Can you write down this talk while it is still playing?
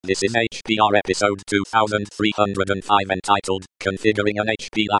This is HPR episode 2305 entitled Configuring an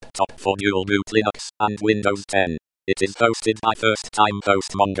HP Laptop for Dual Boot Linux and Windows 10. It is hosted by first-time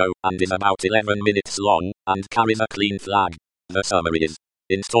host Mongo and is about 11 minutes long and carries a clean flag. The summary is: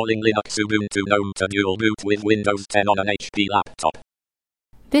 installing Linux Ubuntu GNOME to dual boot with Windows 10 on an HP laptop.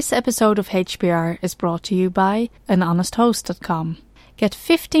 This episode of HPR is brought to you by anhonesthost.com. Get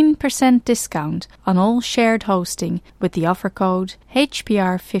 15% discount on all shared hosting with the offer code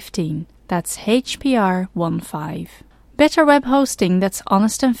HPR15. That's HPR15. Better web hosting that's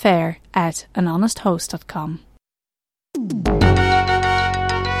honest and fair at anhonesthost.com.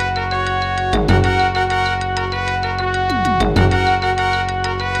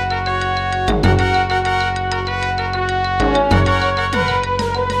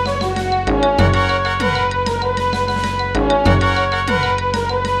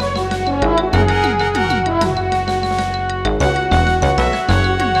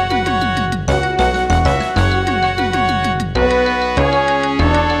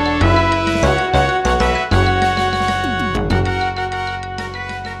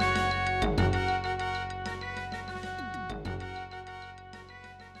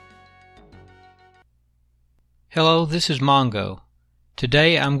 Hello, this is Mongo.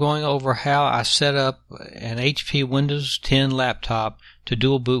 Today I'm going over how I set up an HP Windows 10 laptop to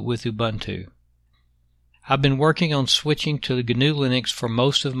dual boot with Ubuntu. I've been working on switching to the GNU Linux for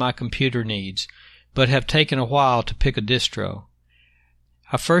most of my computer needs, but have taken a while to pick a distro.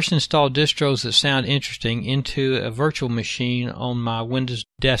 I first installed distros that sound interesting into a virtual machine on my Windows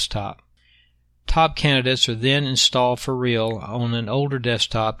desktop. Top candidates are then installed for real on an older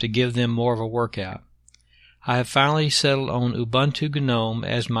desktop to give them more of a workout. I have finally settled on Ubuntu GNOME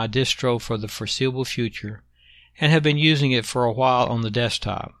as my distro for the foreseeable future, and have been using it for a while on the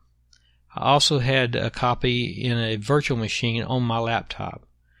desktop. I also had a copy in a virtual machine on my laptop.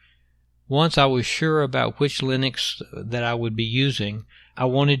 Once I was sure about which Linux that I would be using, I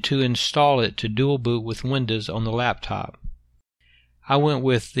wanted to install it to dual boot with Windows on the laptop. I went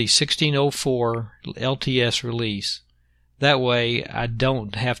with the 1604 LTS release. That way, I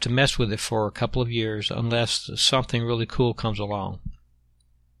don't have to mess with it for a couple of years unless something really cool comes along.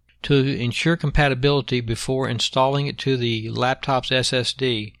 To ensure compatibility before installing it to the laptop's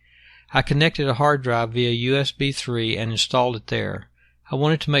SSD, I connected a hard drive via USB 3 and installed it there. I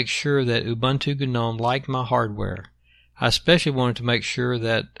wanted to make sure that Ubuntu GNOME liked my hardware. I especially wanted to make sure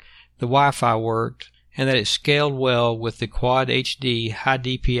that the Wi-Fi worked and that it scaled well with the Quad HD high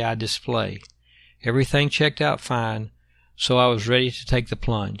DPI display. Everything checked out fine, so I was ready to take the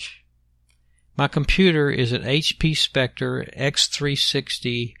plunge. My computer is an HP Spectre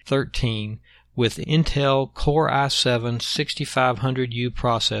X360-13 with Intel Core i7 6500U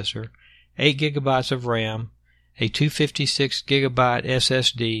processor, 8 GB of RAM, a 256 GB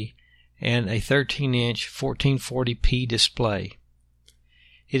SSD, and a 13-inch 1440p display.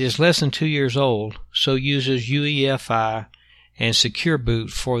 It is less than 2 years old, so uses UEFI and Secure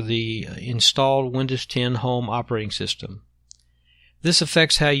Boot for the installed Windows 10 Home operating system. This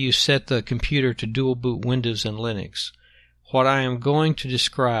affects how you set the computer to dual boot Windows and Linux. What I am going to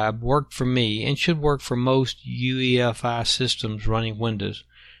describe worked for me and should work for most UEFI systems running Windows,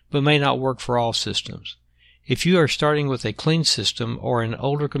 but may not work for all systems. If you are starting with a clean system or an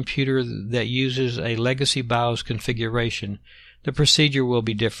older computer that uses a legacy BIOS configuration, the procedure will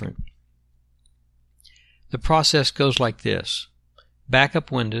be different. The process goes like this: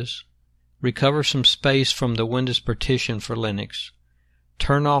 backup Windows, recover some space from the Windows partition for Linux,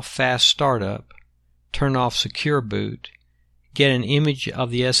 turn off fast startup, turn off secure boot, get an image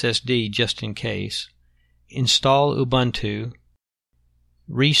of the SSD just in case, install Ubuntu,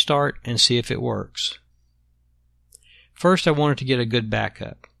 restart and see if it works. First, I wanted to get a good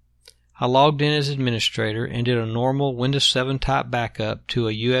backup. I logged in as administrator and did a normal Windows 7 type backup to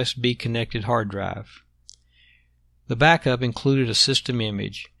a USB connected hard drive. The backup included a system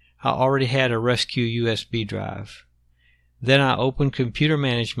image. I already had a rescue USB drive. Then I opened Computer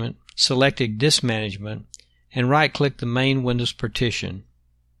Management, selected Disk Management, and right-clicked the main Windows partition.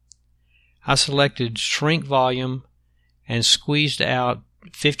 I selected Shrink Volume and squeezed out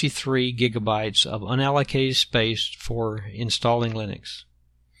 53 gigabytes of unallocated space for installing Linux.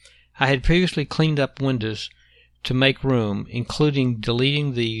 I had previously cleaned up Windows to make room, including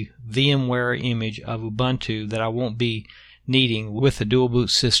deleting the VMware image of Ubuntu that I won't be needing with the dual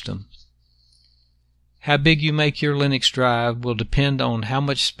boot system. How big you make your Linux drive will depend on how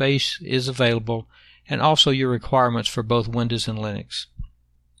much space is available and also your requirements for both Windows and Linux.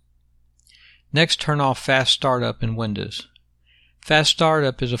 Next, turn off Fast Startup in Windows. Fast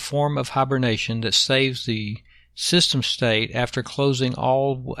Startup is a form of hibernation that saves the system state after closing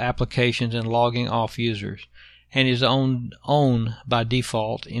all applications and logging off users, and is on by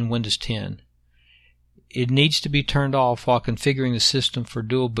default in Windows 10. It needs to be turned off while configuring the system for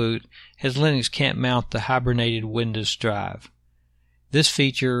dual boot, as Linux can't mount the hibernated Windows drive. This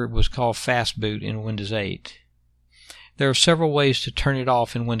feature was called Fast Boot in Windows 8. There are several ways to turn it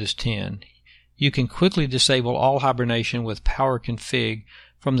off in Windows 10. You can quickly disable all hibernation with power config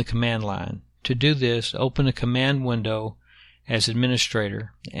from the command line. To do this, open a command window as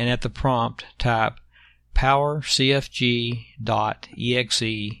administrator, and at the prompt type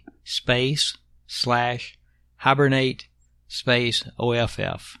powercfg.exe /hibernate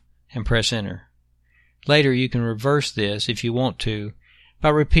OFF and press enter. Later you can reverse this if you want to by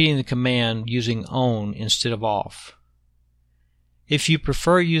repeating the command using on instead of off. If you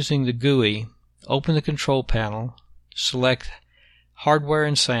prefer using the GUI, open the control panel, select Hardware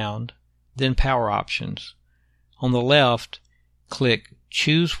and Sound, then Power Options. On the left, click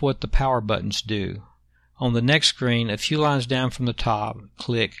Choose what the power buttons do. On the next screen, a few lines down from the top,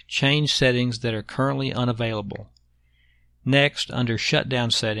 click Change Settings that are currently unavailable. Next, under Shutdown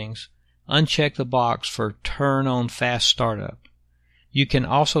Settings, uncheck the box for Turn on Fast Startup. You can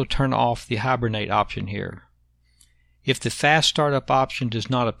also turn off the Hibernate option here. If the Fast Startup option does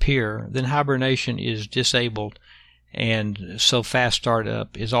not appear, then hibernation is disabled, and so Fast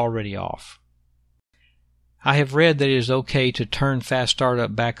Startup is already off. I have read that it is okay to turn Fast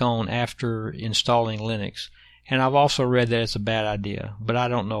Startup back on after installing Linux, and I've also read that it's a bad idea, but I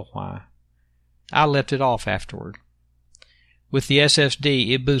don't know why. I left it off afterward. With the SSD,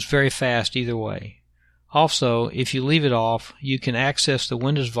 it boots very fast either way. Also, if you leave it off, you can access the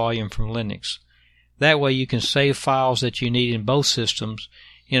Windows volume from Linux. That way you can save files that you need in both systems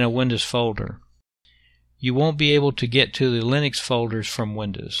in a Windows folder. You won't be able to get to the Linux folders from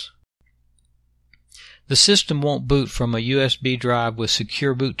Windows. The system won't boot from a USB drive with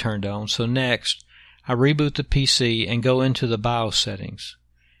secure boot turned on, so next, I reboot the PC and go into the BIOS settings.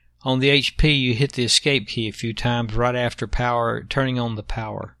 On the HP, you hit the escape key a few times right after turning on the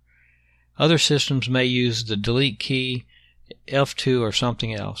power. Other systems may use the delete key, F2, or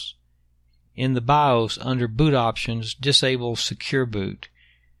something else. In the BIOS, under Boot Options, disable Secure Boot,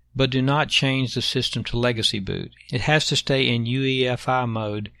 but do not change the system to Legacy Boot. It has to stay in UEFI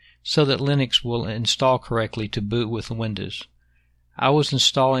mode so that Linux will install correctly to boot with Windows. I was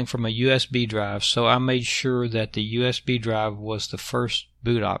installing from a USB drive, so I made sure that the USB drive was the first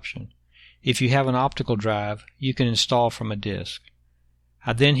boot option. If you have an optical drive, you can install from a disk.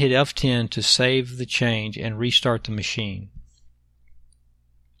 I then hit F10 to save the change and restart the machine.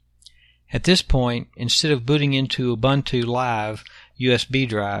 At this point, instead of booting into Ubuntu Live USB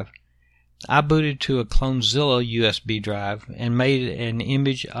drive, I booted to a Clonezilla USB drive and made an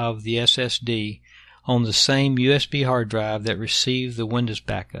image of the SSD on the same USB hard drive that received the Windows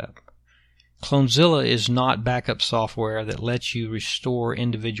backup. Clonezilla is not backup software that lets you restore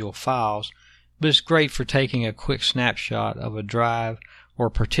individual files, but it's great for taking a quick snapshot of a drive or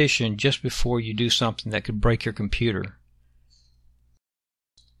partition just before you do something that could break your computer.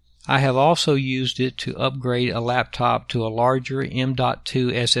 I have also used it to upgrade a laptop to a larger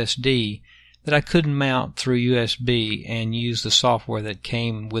M.2 SSD that I couldn't mount through USB and use the software that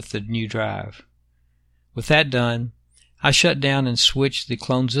came with the new drive. With that done, I shut down and switched the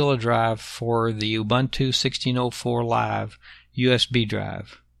Clonezilla drive for the Ubuntu 16.04 Live USB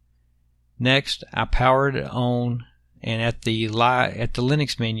drive. Next, I powered it on and at the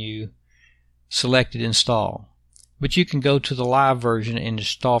Linux menu, selected Install. But you can go to the live version and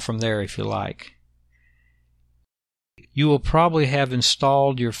install from there if you like. You will probably have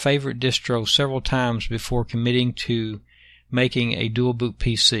installed your favorite distro several times before committing to making a dual boot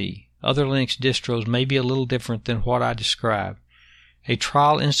PC. Other Linux distros may be a little different than what I described. A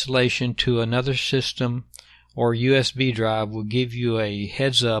trial installation to another system or USB drive will give you a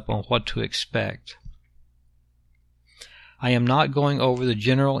heads up on what to expect. I am not going over the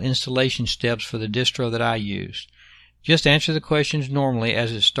general installation steps for the distro that I used. Just answer the questions normally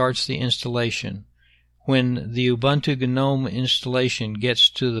as it starts the installation. When the Ubuntu GNOME installation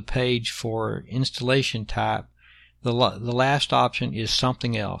gets to the page for installation type, the last option is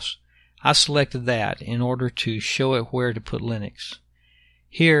something else. I selected that in order to show it where to put Linux.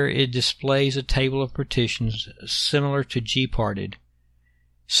 Here it displays a table of partitions similar to gparted.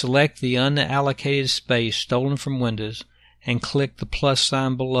 Select the unallocated space stolen from Windows and click the plus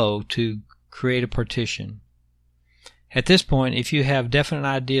sign below to create a partition. At this point, if you have definite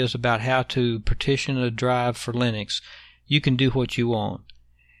ideas about how to partition a drive for Linux, you can do what you want.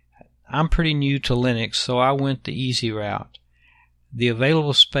 I'm pretty new to Linux, so I went the easy route. The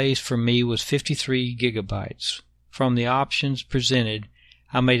available space for me was 53 gigabytes. From the options presented,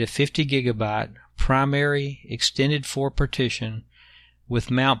 I made a 50 gigabyte primary extended 4 partition with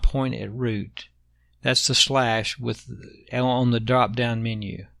mount point at root. That's the slash on the drop-down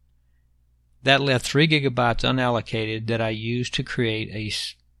menu. That left 3 gigabytes unallocated that I used to create a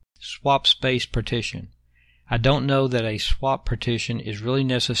swap space partition. I don't know that a swap partition is really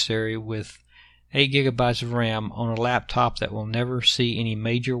necessary with 8 gigabytes of RAM on a laptop that will never see any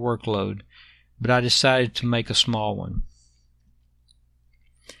major workload, but I decided to make a small one.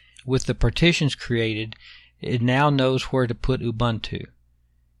 With the partitions created, it now knows where to put Ubuntu.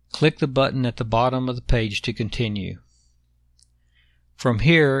 Click the button at the bottom of the page to continue. From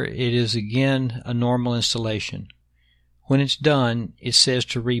here, it is again a normal installation. When it's done, it says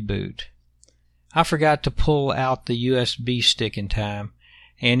to reboot. I forgot to pull out the USB stick in time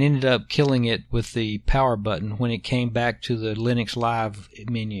and ended up killing it with the power button when it came back to the Linux Live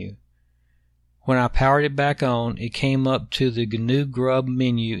menu. When I powered it back on, it came up to the GNU Grub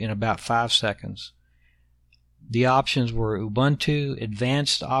menu in about 5 seconds. The options were Ubuntu,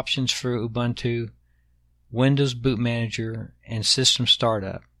 Advanced Options for Ubuntu, Windows Boot Manager, and System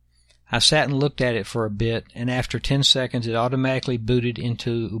Startup. I sat and looked at it for a bit, and after 10 seconds it automatically booted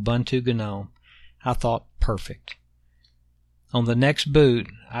into Ubuntu GNOME. I thought, perfect. On the next boot,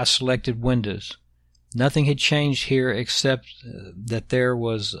 I selected Windows. Nothing had changed here except that there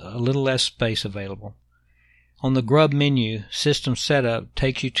was a little less space available. On the Grub menu, System Setup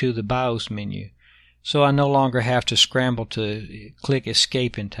takes you to the BIOS menu, so I no longer have to scramble to click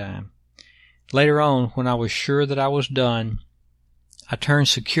Escape in time. Later on, when I was sure that I was done, I turned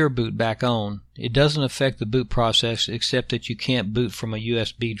Secure Boot back on. It doesn't affect the boot process except that you can't boot from a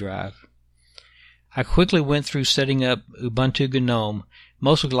USB drive. I quickly went through setting up Ubuntu GNOME,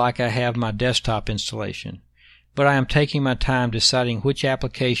 mostly like I have my desktop installation, but I am taking my time deciding which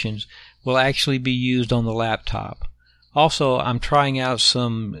applications will actually be used on the laptop. Also, I'm trying out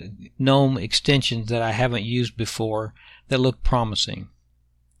some GNOME extensions that I haven't used before that look promising.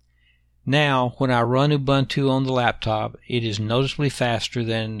 Now, when I run Ubuntu on the laptop, it is noticeably faster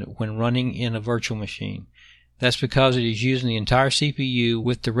than when running in a virtual machine. That's because it is using the entire CPU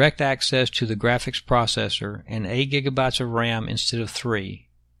with direct access to the graphics processor and 8 gigabytes of RAM instead of 3.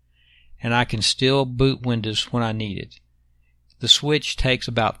 And I can still boot Windows when I need it. The switch takes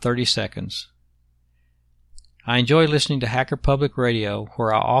about 30 seconds. I enjoy listening to Hacker Public Radio,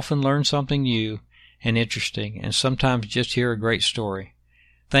 where I often learn something new and interesting, and sometimes just hear a great story.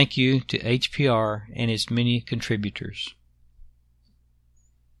 Thank you to HPR and its many contributors.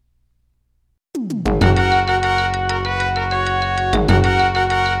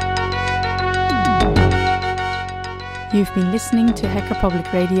 You've been listening to Hacker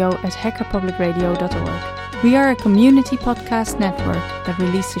Public Radio at hackerpublicradio.org. We are a community podcast network that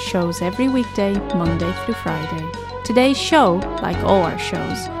releases shows every weekday, Monday through Friday. Today's show, like all our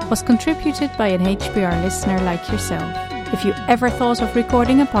shows, was contributed by an HPR listener like yourself. If you ever thought of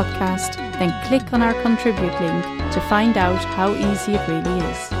recording a podcast, then click on our contribute link to find out how easy it really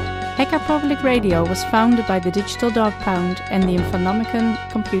is. Hacker Public Radio was founded by the Digital Dog Pound and the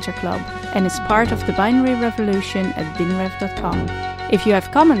Infonomicon Computer Club and is part of the binary revolution at binrev.com. If you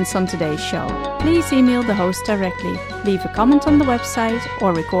have comments on today's show, please email the host directly, leave a comment on the website,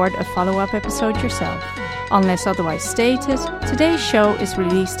 or record a follow-up episode yourself. Unless otherwise stated, today's show is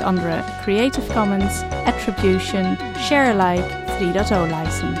released under a Creative Commons Attribution Share Alike 3.0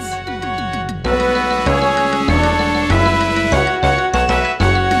 license.